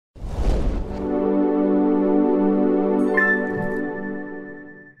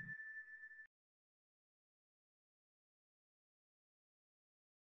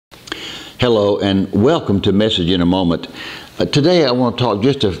Hello and welcome to Message in a Moment. Today I want to talk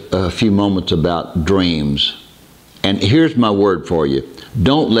just a few moments about dreams. And here's my word for you.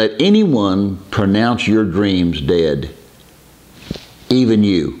 Don't let anyone pronounce your dreams dead. Even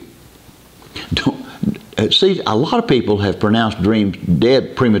you. See, a lot of people have pronounced dreams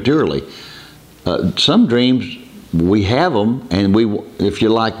dead prematurely. Some dreams, we have them, and if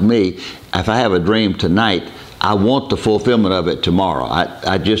you're like me, if I have a dream tonight, I want the fulfillment of it tomorrow.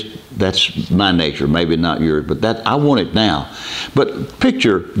 That's my nature, maybe not yours, but I want it now. But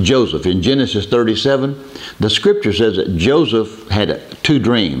picture Joseph in Genesis 37. The scripture says that Joseph had two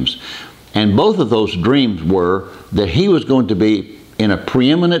dreams, and both of those dreams were that he was going to be in a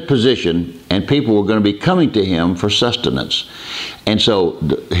preeminent position and people were going to be coming to him for sustenance. And so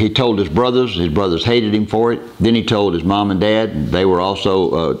he told his brothers hated him for it. Then he told his mom and dad, and they were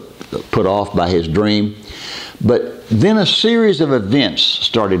also put off by his dream. But then a series of events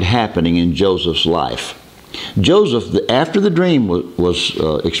started happening in Joseph's life. Joseph, after the dream was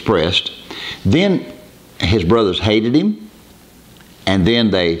expressed, then his brothers hated him, and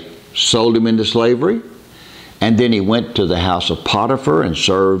then they sold him into slavery, and then he went to the house of Potiphar and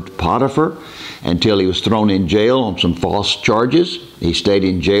served Potiphar until he was thrown in jail on some false charges. He stayed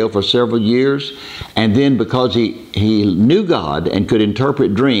in jail for several years, and then because he knew God and could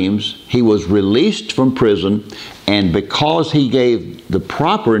interpret dreams, he was released from prison, and because he gave the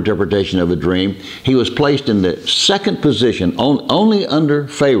proper interpretation of a dream, he was placed in the second position, only under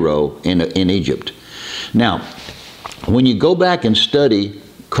Pharaoh in Egypt. Now, when you go back and study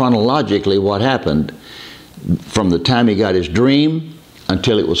chronologically what happened, from the time he got his dream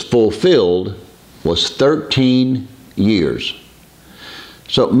until it was fulfilled was 13 years.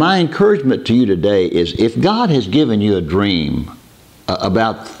 So my encouragement to you today is, if God has given you a dream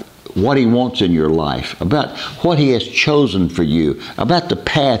about what He wants in your life, about what He has chosen for you, about the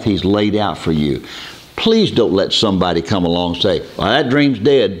path He's laid out for you, please don't let somebody come along and say, well, that dream's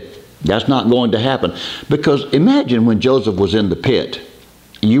dead. That's not going to happen. Because imagine when Joseph was in the pit.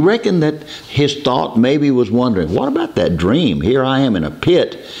 You reckon that his thought maybe was wondering, what about that dream? Here I am in a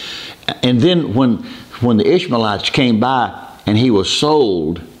pit. And then when the Ishmaelites came by and he was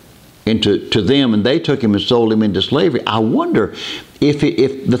sold to them, and they took him and sold him into slavery, I wonder if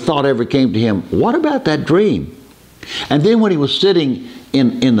the thought ever came to him, what about that dream? And then when he was sitting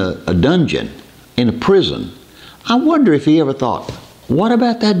in a dungeon, in a prison, I wonder if he ever thought, what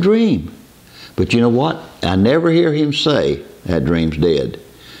about that dream? But you know what? I never hear him say that dream's dead.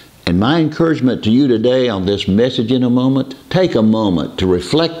 And my encouragement to you today on this Message in a Moment, take a moment to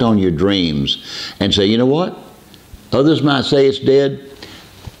reflect on your dreams and say, you know what? Others might say it's dead.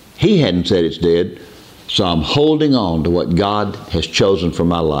 He hadn't said it's dead, so I'm holding on to what God has chosen for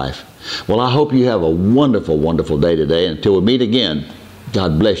my life. Well, I hope you have a wonderful, wonderful day today. Until we meet again,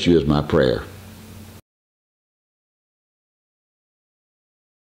 God bless you is my prayer.